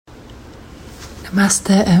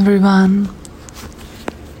Namaste everyone.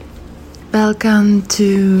 Welcome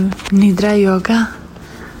to Nidra Yoga,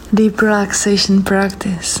 deep relaxation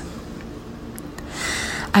practice.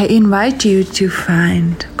 I invite you to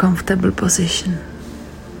find comfortable position,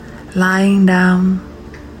 lying down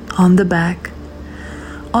on the back,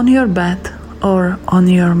 on your bed or on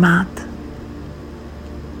your mat.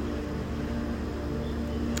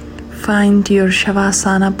 Find your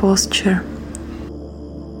Shavasana posture.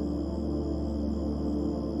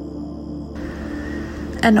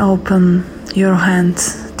 And open your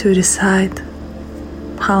hands to the side.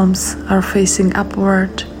 Palms are facing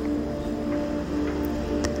upward.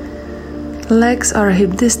 Legs are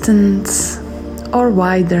hip distance or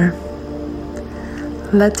wider.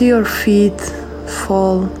 Let your feet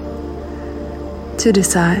fall to the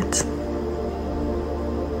sides.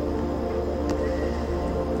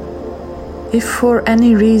 If for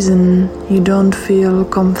any reason you don't feel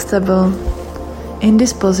comfortable in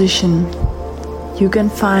this position, you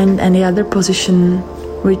can find any other position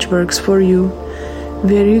which works for you,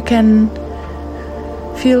 where you can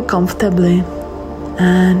feel comfortably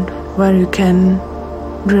and where you can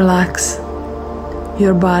relax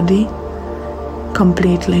your body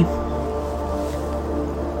completely.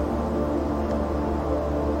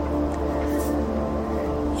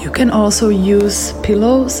 You can also use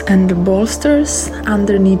pillows and bolsters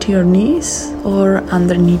underneath your knees or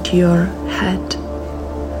underneath your head.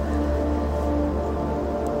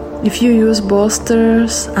 If you use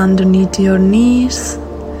bolsters underneath your knees,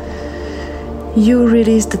 you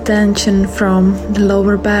release the tension from the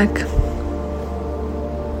lower back.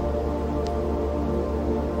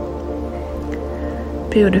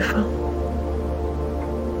 Beautiful.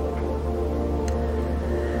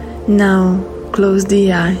 Now close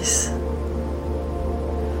the eyes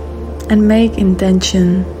and make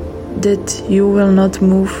intention that you will not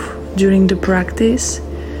move during the practice.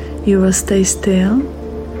 You will stay still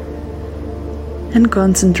and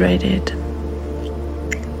concentrated.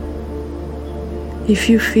 If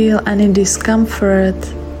you feel any discomfort,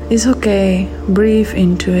 it's okay. Breathe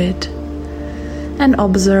into it and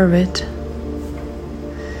observe it.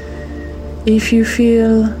 If you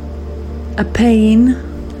feel a pain,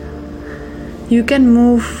 you can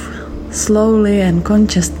move slowly and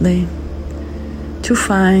consciously to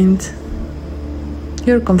find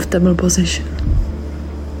your comfortable position.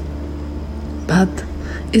 But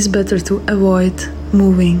it's better to avoid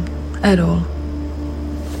moving at all.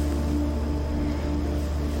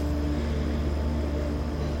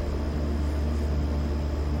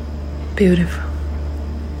 Beautiful.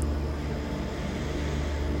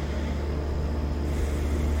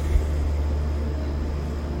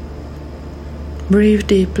 Breathe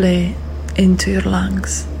deeply into your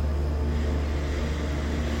lungs,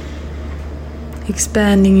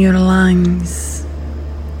 expanding your lungs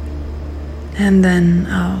and then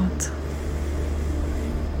out.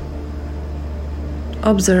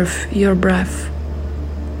 Observe your breath,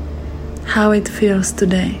 how it feels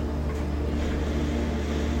today.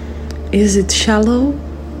 Is it shallow?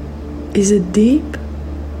 Is it deep?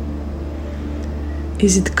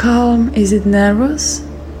 Is it calm? Is it nervous?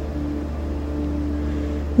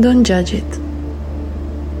 Don't judge it.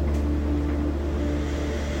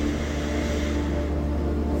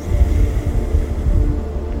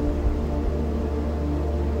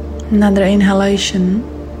 Another inhalation.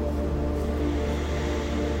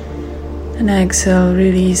 And exhale,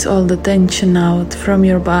 release all the tension out from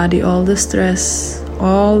your body, all the stress,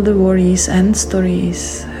 all the worries and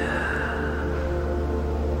stories.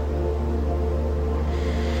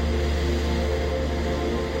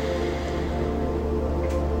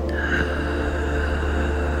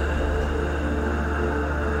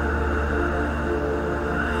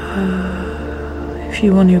 If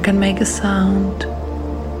you want, you can make a sound.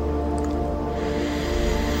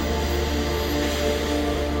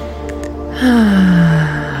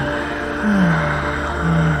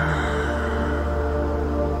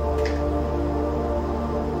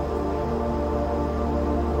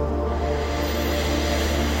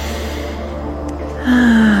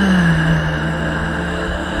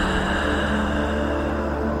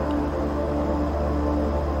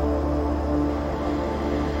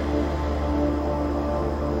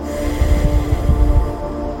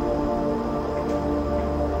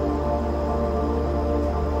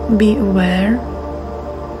 Be aware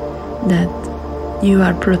that you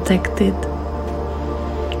are protected.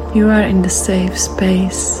 You are in the safe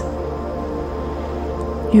space.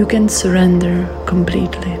 You can surrender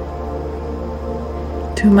completely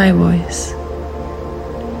to my voice.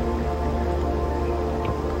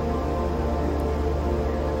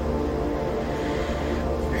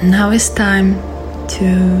 Now it's time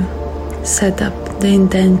to set up the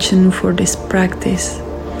intention for this practice.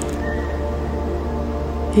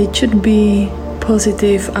 It should be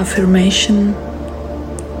positive affirmation.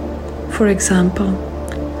 For example,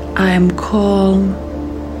 I am calm,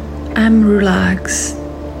 I'm relaxed,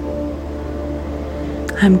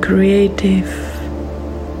 I'm creative.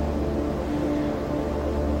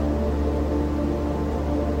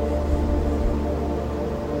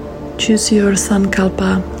 Choose your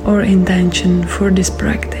sankalpa or intention for this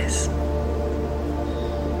practice.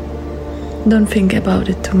 Don't think about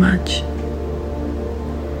it too much.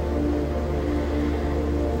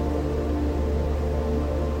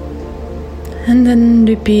 And then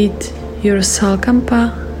repeat your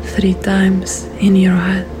sankalpa 3 times in your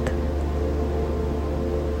head.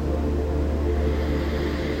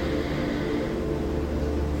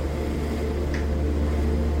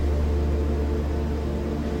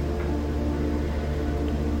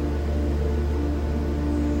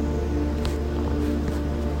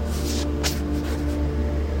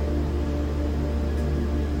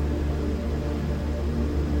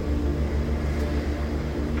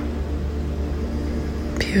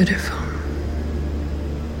 Beautiful.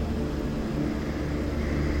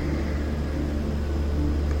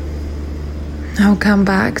 Now come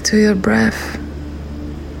back to your breath.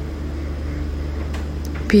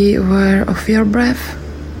 Be aware of your breath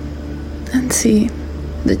and see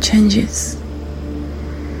the changes.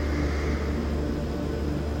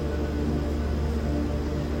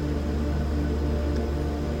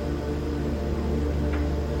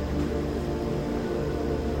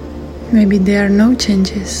 Maybe there are no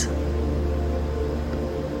changes.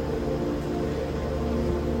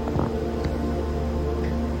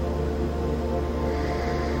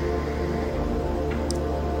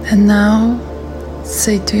 And now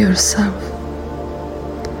say to yourself,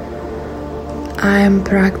 I am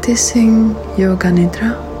practicing yoga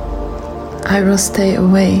nidra. I will stay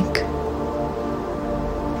awake.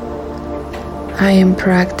 I am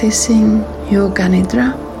practicing yoga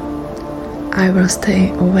nidra. I will stay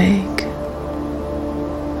awake.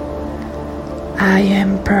 I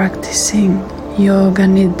am practicing yoga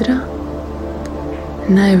nidra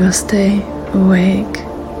and I will stay awake.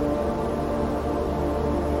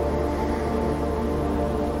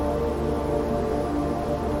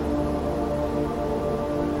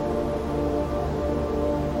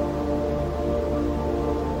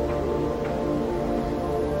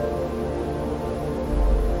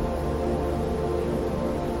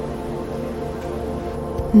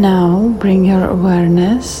 Now bring your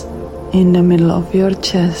awareness in the middle of your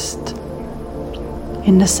chest,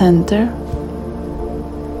 in the center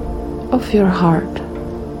of your heart.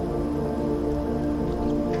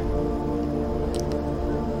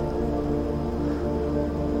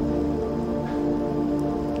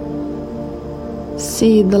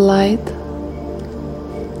 See the light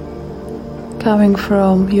coming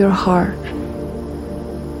from your heart.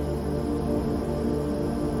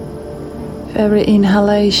 Every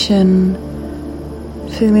inhalation,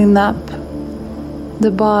 filling up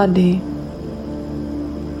the body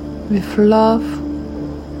with love,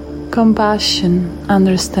 compassion,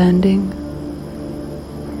 understanding,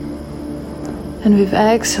 and with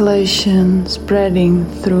exhalation spreading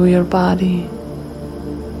through your body.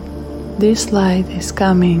 This light is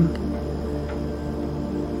coming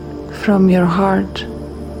from your heart,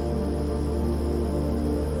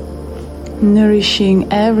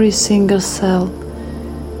 nourishing every single cell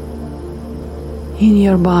in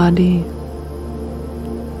your body.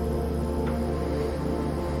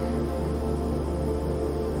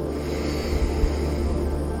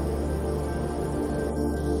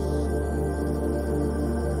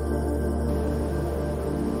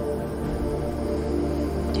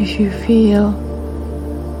 If you feel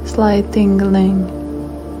slight tingling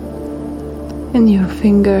in your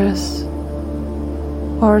fingers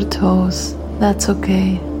or toes, that's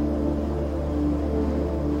okay.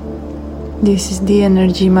 This is the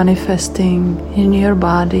energy manifesting in your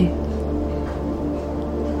body.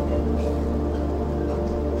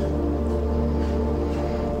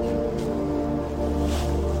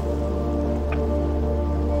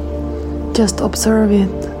 Just observe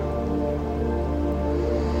it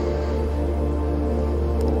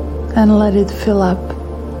and let it fill up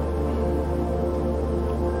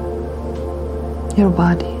your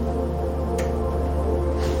body.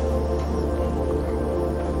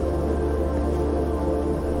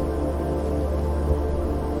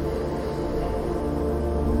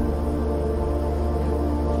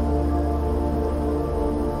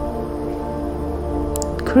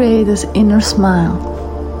 Create this inner smile.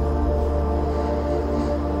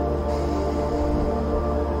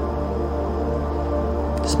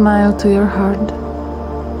 Smile to your heart.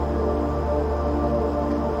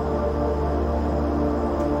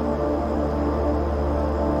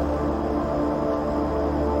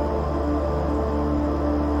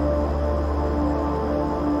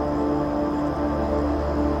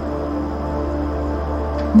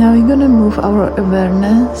 Now we're gonna move our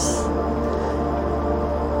awareness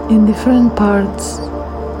in different parts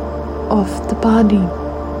of the body.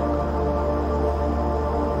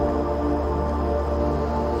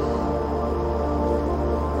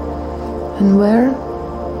 And where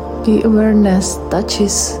the awareness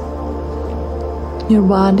touches your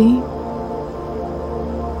body,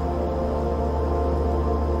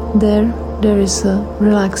 there is a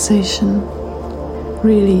relaxation,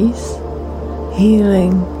 release,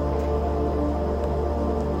 healing,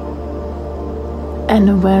 and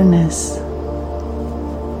awareness.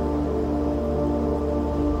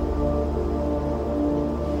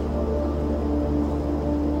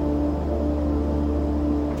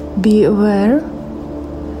 Be aware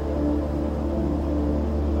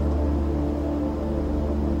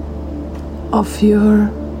of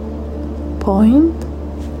your point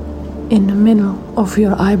in the middle of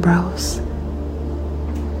your eyebrows.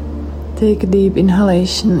 Take a deep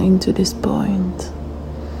inhalation into this point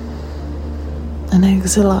and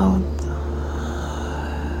exhale out.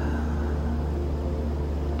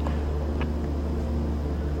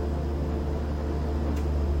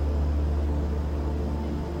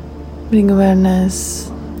 Bring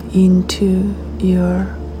awareness into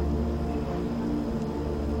your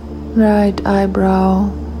right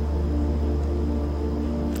eyebrow,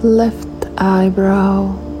 left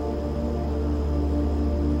eyebrow,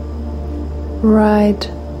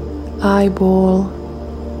 right eyeball,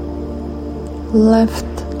 left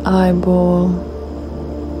eyeball,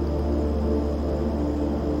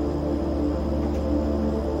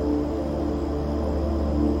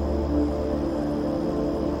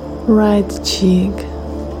 right cheek,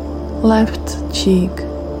 left cheek,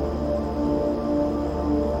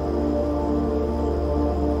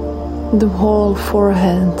 the whole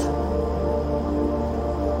forehead,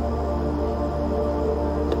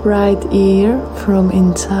 right ear from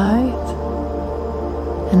inside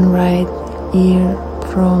and right ear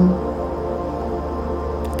from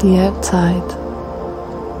the outside.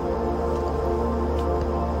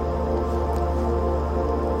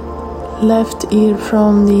 Left ear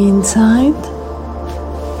from the inside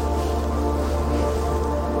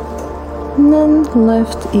and then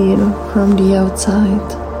left ear from the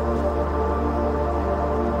outside.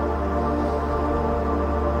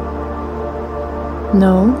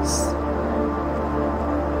 Nose,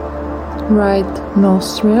 right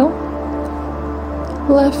nostril,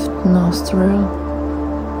 left nostril.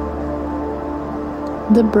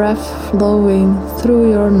 The breath flowing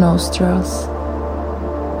through your nostrils.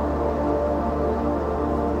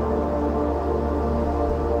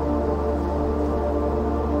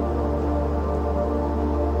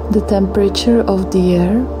 The temperature of the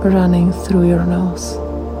air running through your nose.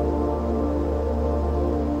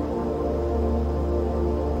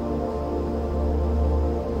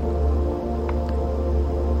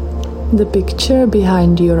 The picture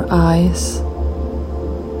behind your eyes.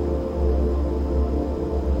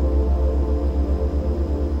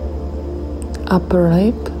 Upper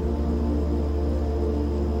lip,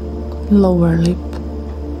 lower lip,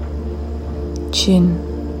 chin.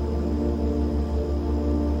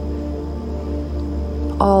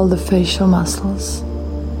 All the facial muscles.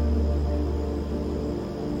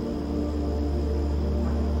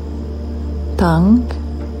 Tongue,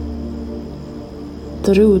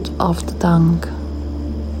 the root of the tongue.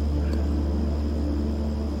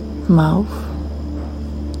 Mouth,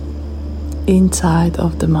 inside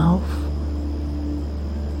of the mouth.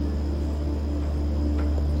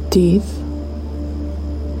 Teeth,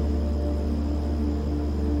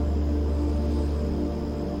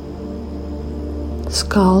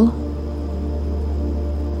 skull,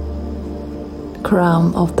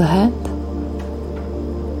 crown of the head,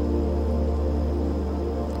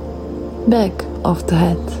 back of the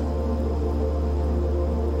head,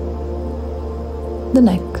 the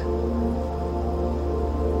neck,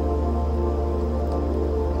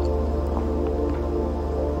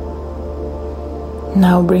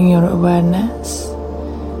 now bring your awareness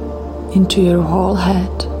into your whole head.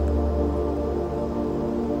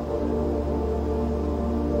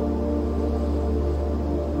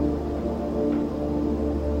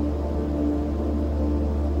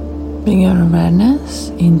 Bring your awareness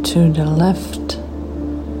into the left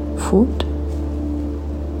foot,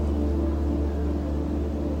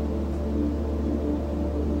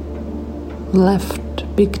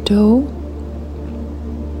 left big toe,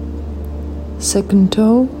 second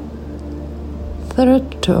toe,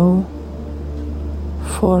 third toe,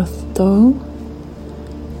 fourth toe,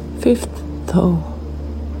 fifth toe.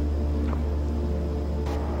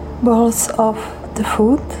 Balls of the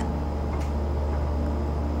foot,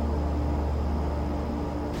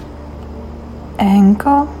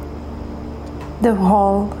 ankle, the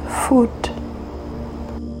whole foot.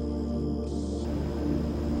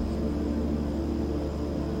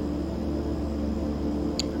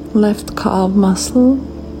 Left calf muscle,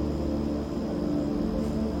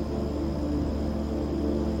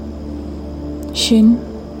 shin,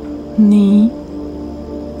 knee,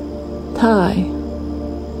 thigh.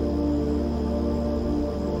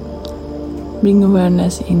 Bring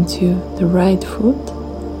awareness into the right foot,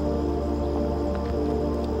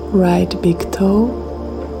 right big toe,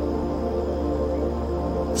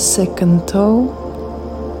 second toe,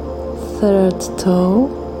 third toe,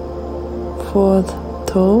 fourth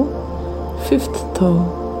toe, fifth toe.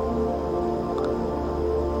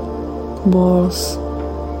 Balls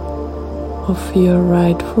of your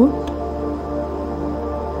right foot,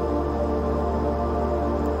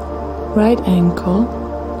 right ankle,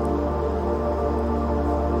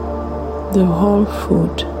 the whole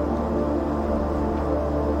foot,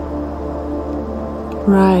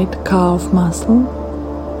 right calf muscle,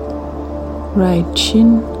 right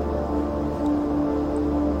shin,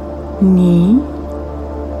 knee,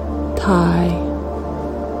 thigh,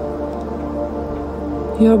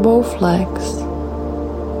 your both legs,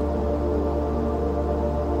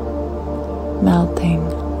 melting.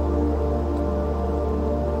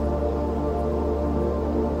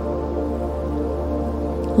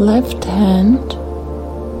 Left hand,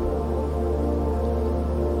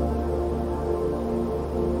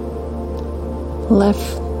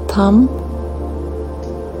 left thumb,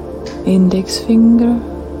 index finger,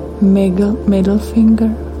 middle finger,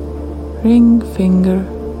 ring finger,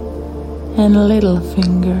 and little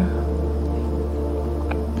finger.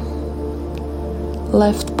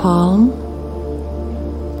 Left palm,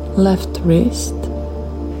 left wrist,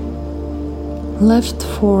 left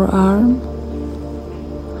forearm,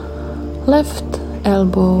 left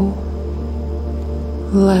elbow,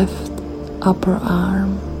 left upper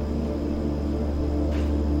arm,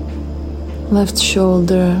 left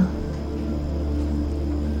shoulder,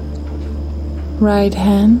 right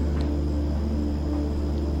hand,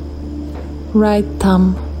 right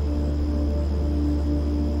thumb,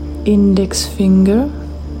 index finger,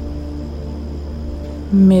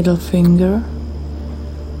 middle finger,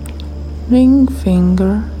 ring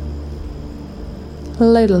finger,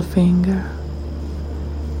 little finger,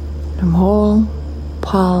 the whole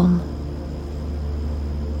palm,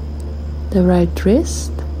 the right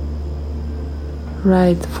wrist,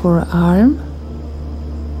 right forearm,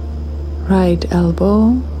 right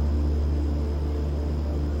elbow,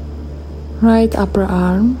 right upper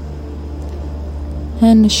arm,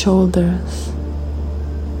 and shoulders.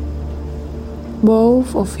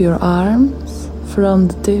 Both of your arms from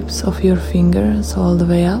the tips of your fingers all the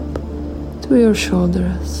way up to your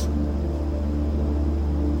shoulders.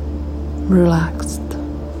 Relaxed.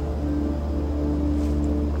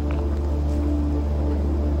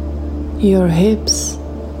 Your hips,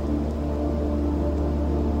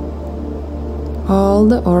 all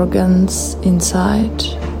the organs inside,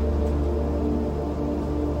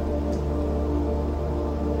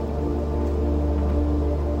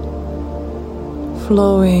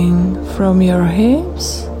 flowing from your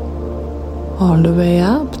hips all the way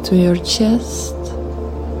up to your chest,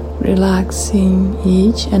 relaxing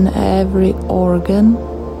each and every organ.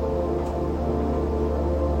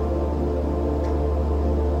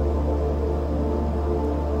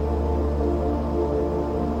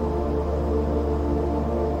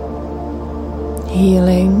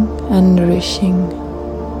 Healing and nourishing.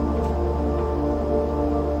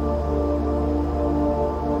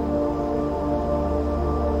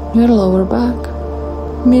 Your lower back,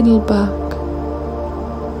 middle back,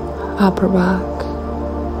 upper back,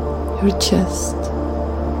 your chest,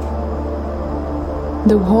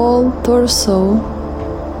 the whole torso,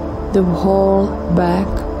 the whole back,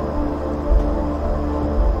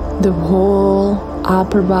 the whole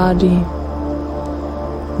upper body,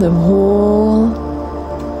 the whole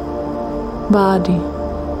body,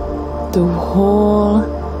 the whole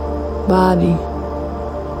body,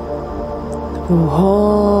 the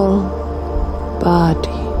whole body.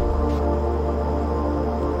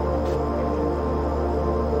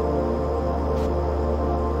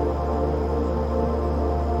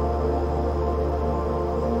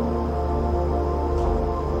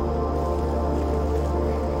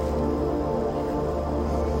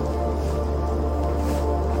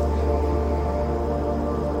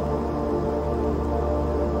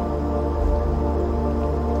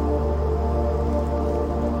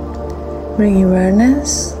 Bring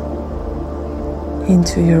awareness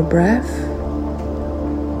into your breath,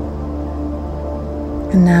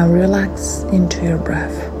 and now relax into your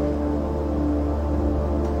breath.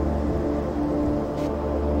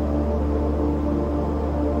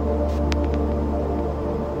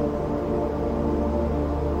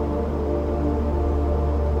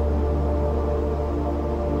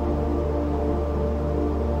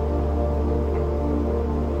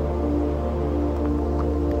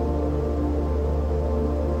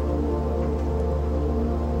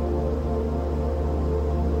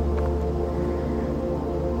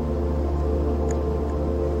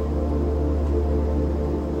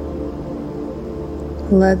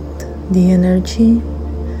 Let the energy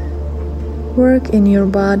work in your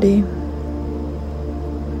body.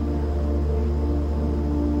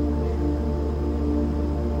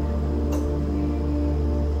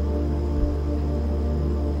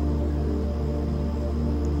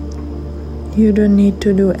 You don't need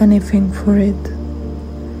to do anything for it.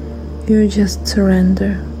 You just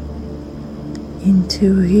surrender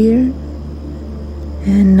into here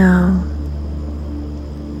and now.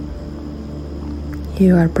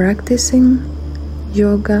 You are practicing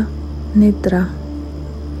yoga nidra.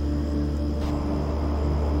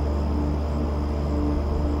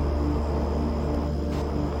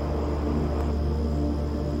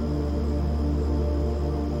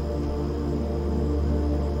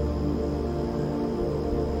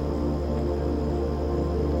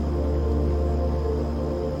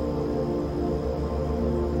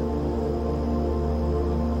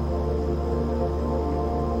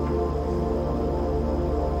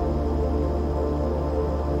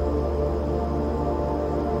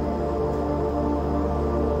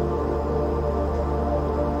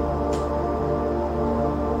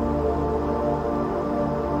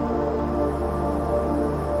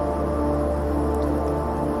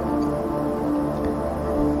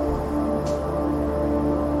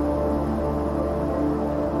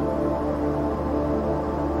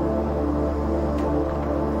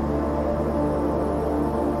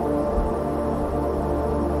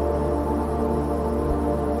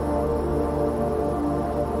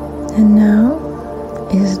 And now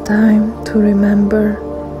is time to remember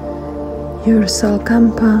your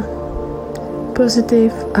Sankalpa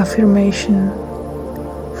positive affirmation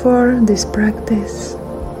for this practice.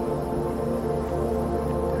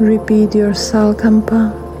 Repeat your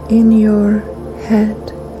Sankalpa in your head.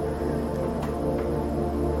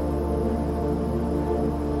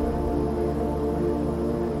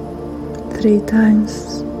 Three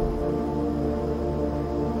times.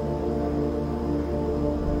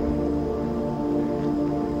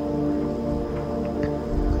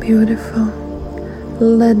 Beautiful.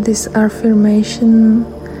 Let this affirmation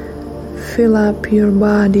fill up your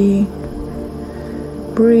body.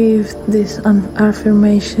 Breathe this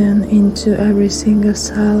affirmation into every single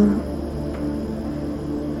cell.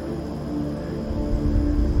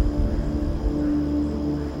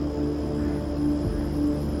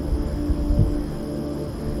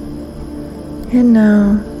 And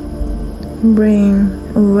now bring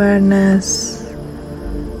awareness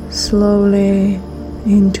slowly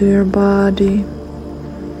into your body.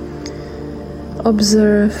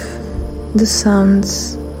 Observe the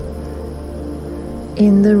sounds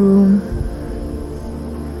in the room.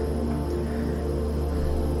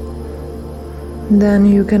 Then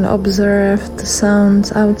you can observe the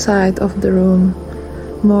sounds outside of the room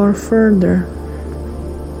more further.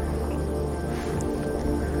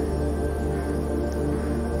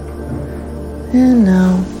 And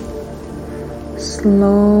now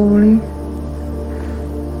slowly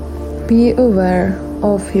be aware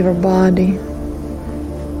of your body.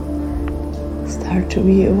 Start to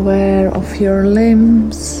be aware of your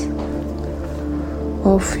limbs,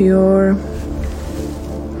 of your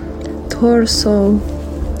torso,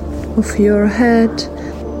 of your head.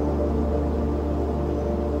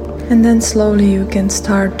 And then slowly you can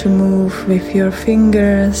start to move with your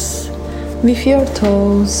fingers, with your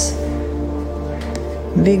toes.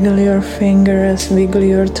 Wiggle your fingers, wiggle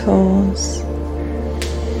your toes.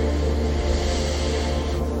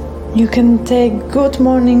 You can take good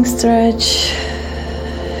morning stretch.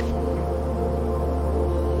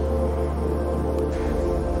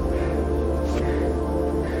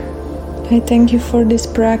 I thank you for this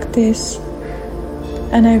practice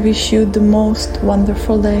and I wish you the most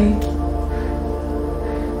wonderful day.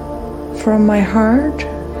 From my heart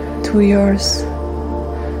to yours.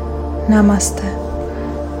 Namaste.